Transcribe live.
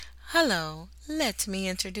Hello, let me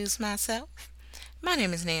introduce myself. My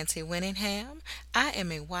name is Nancy Winningham. I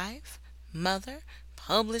am a wife, mother,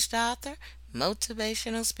 published author,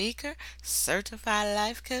 motivational speaker, certified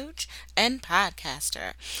life coach, and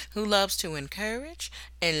podcaster who loves to encourage,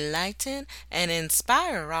 enlighten, and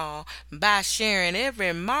inspire all by sharing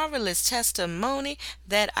every marvelous testimony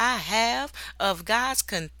that I have of God's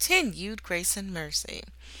continued grace and mercy.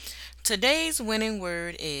 Today's winning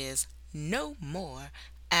word is no more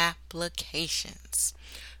applications.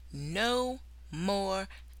 No more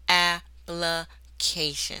applications.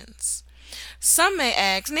 Some may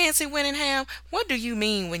ask, Nancy Winningham, what do you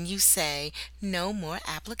mean when you say no more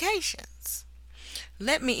applications?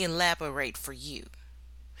 Let me elaborate for you.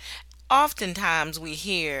 Oftentimes we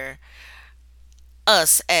hear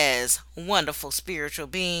us as wonderful spiritual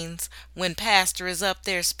beings when pastor is up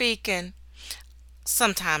there speaking.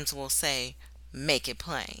 Sometimes we'll say, make it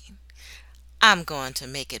plain. I'm going to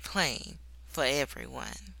make it plain for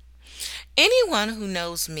everyone. Anyone who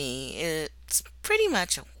knows me is pretty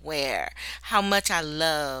much aware how much I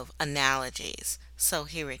love analogies. So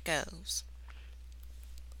here it goes.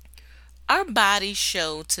 Our bodies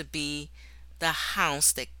show to be the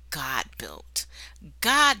house that God built.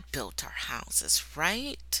 God built our houses,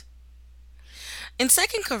 right? In 2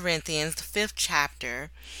 Corinthians, the 5th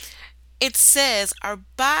chapter, it says our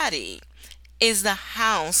body is the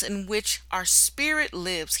house in which our spirit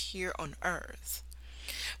lives here on earth.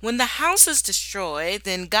 When the house is destroyed,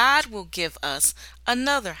 then God will give us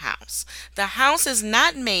another house. The house is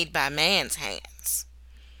not made by man's hands.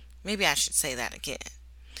 Maybe I should say that again.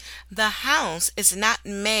 The house is not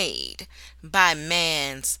made by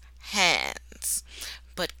man's hands,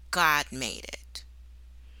 but God made it.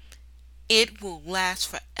 It will last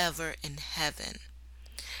forever in heaven.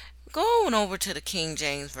 Go on over to the King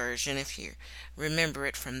James Version if you remember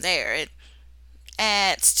it from there. It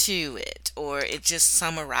adds to it, or it just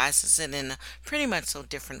summarizes it in a pretty much so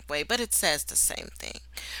different way, but it says the same thing.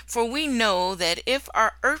 For we know that if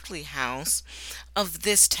our earthly house of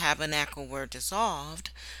this tabernacle were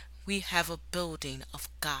dissolved, we have a building of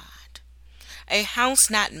God, a house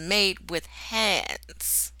not made with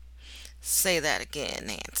hands. Say that again,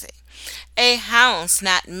 Nancy. A house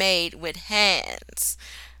not made with hands,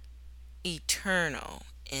 eternal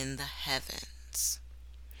in the heavens.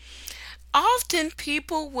 Often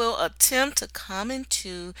people will attempt to come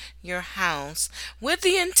into your house with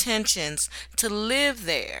the intentions to live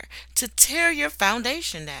there, to tear your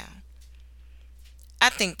foundation down. I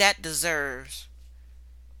think that deserves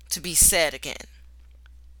to be said again.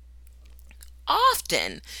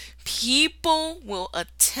 Often people will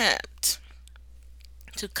attempt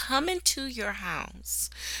to come into your house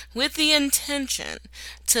with the intention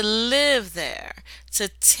to live there, to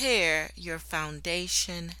tear your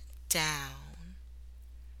foundation down.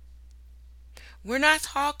 We're not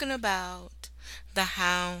talking about the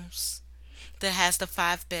house that has the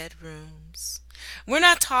 5 bedrooms. We're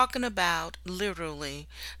not talking about literally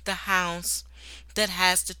the house that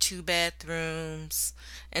has the 2 bedrooms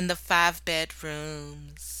and the 5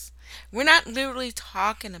 bedrooms. We're not literally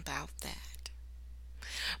talking about that.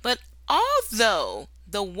 But although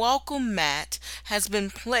the welcome mat has been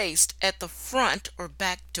placed at the front or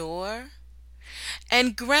back door,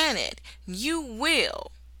 and granted, you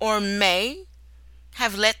will or may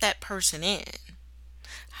have let that person in.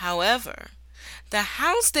 However, the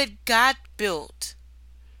house that God built,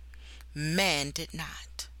 man did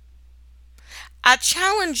not. I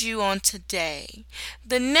challenge you on today.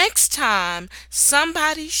 The next time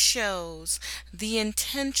somebody shows the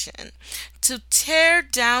intention to tear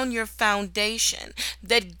down your foundation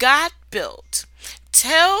that God built,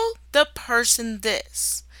 tell the person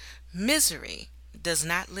this: misery does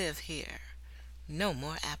not live here. No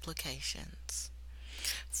more applications.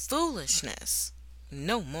 Foolishness,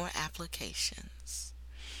 no more applications.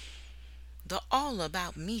 The all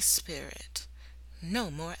about me spirit, no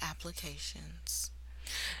more applications.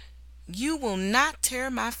 You will not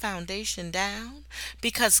tear my foundation down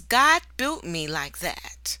because God built me like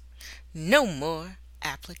that. No more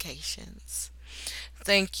applications.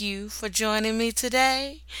 Thank you for joining me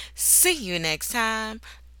today. See you next time,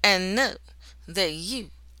 and know that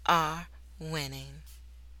you are winning.